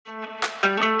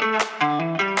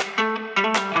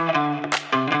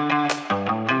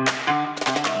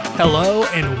Hello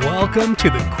and welcome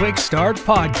to the Quick Start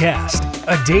Podcast,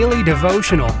 a daily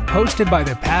devotional hosted by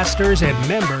the pastors and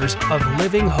members of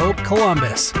Living Hope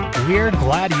Columbus. We're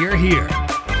glad you're here.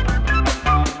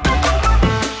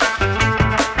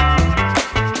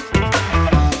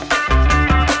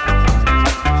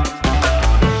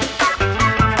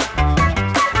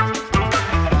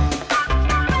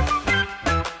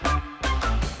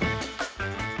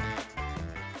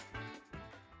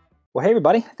 Well, hey,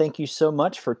 everybody. Thank you so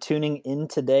much for tuning in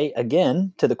today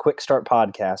again to the Quick Start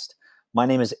Podcast. My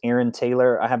name is Aaron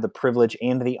Taylor. I have the privilege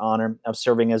and the honor of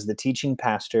serving as the teaching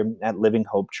pastor at Living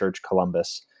Hope Church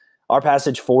Columbus. Our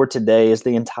passage for today is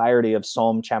the entirety of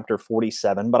Psalm chapter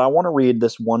 47, but I want to read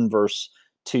this one verse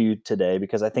to you today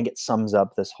because I think it sums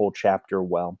up this whole chapter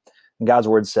well. And God's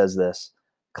word says this: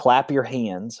 "Clap your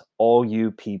hands, all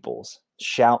you peoples.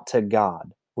 Shout to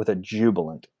God with a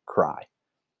jubilant cry."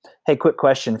 Hey, quick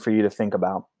question for you to think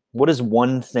about. What is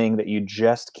one thing that you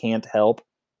just can't help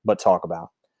but talk about?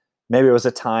 Maybe it was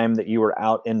a time that you were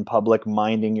out in public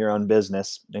minding your own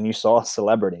business and you saw a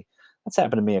celebrity. That's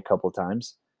happened to me a couple of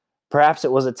times. Perhaps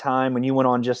it was a time when you went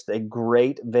on just a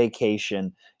great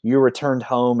vacation. You returned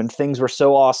home and things were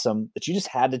so awesome that you just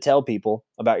had to tell people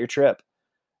about your trip.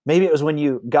 Maybe it was when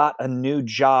you got a new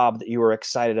job that you were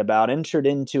excited about, entered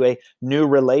into a new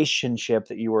relationship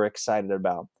that you were excited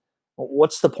about.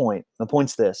 What's the point? The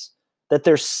point's this: that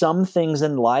there's some things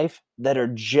in life that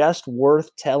are just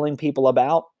worth telling people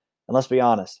about. And let's be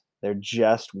honest, they're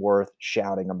just worth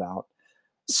shouting about.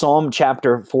 Psalm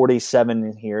chapter 47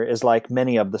 in here is like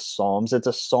many of the Psalms. It's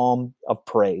a psalm of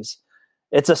praise.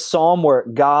 It's a psalm where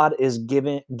God is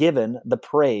given the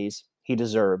praise he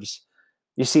deserves.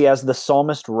 You see, as the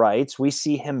psalmist writes, we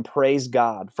see him praise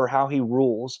God for how he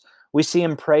rules. We see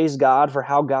him praise God for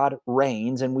how God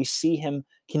reigns, and we see him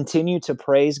continue to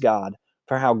praise God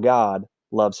for how God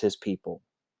loves his people.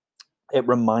 It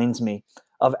reminds me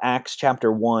of Acts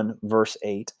chapter 1, verse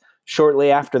 8.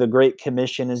 Shortly after the Great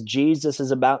Commission, as Jesus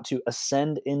is about to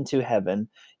ascend into heaven,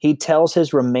 he tells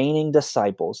his remaining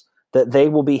disciples that they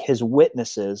will be his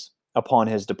witnesses upon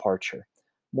his departure.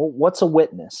 Well, what's a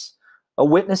witness? A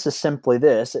witness is simply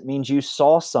this: it means you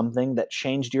saw something that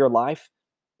changed your life,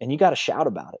 and you got to shout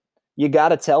about it. You got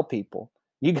to tell people.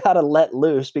 You got to let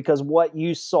loose because what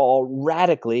you saw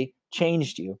radically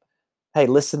changed you. Hey,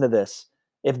 listen to this.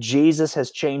 If Jesus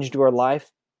has changed your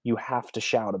life, you have to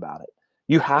shout about it.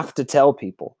 You have to tell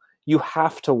people. You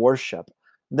have to worship.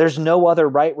 There's no other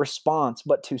right response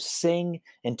but to sing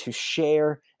and to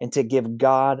share and to give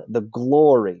God the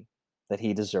glory that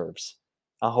he deserves.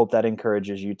 I hope that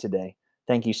encourages you today.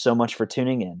 Thank you so much for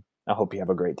tuning in. I hope you have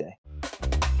a great day.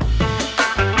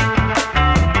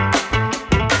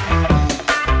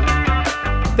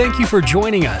 Thank you for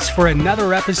joining us for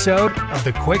another episode of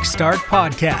the Quick Start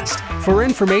Podcast. For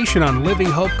information on Living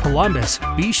Hope Columbus,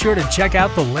 be sure to check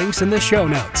out the links in the show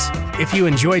notes. If you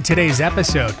enjoyed today's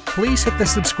episode, please hit the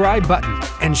subscribe button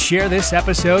and share this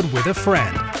episode with a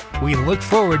friend. We look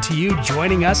forward to you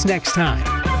joining us next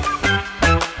time.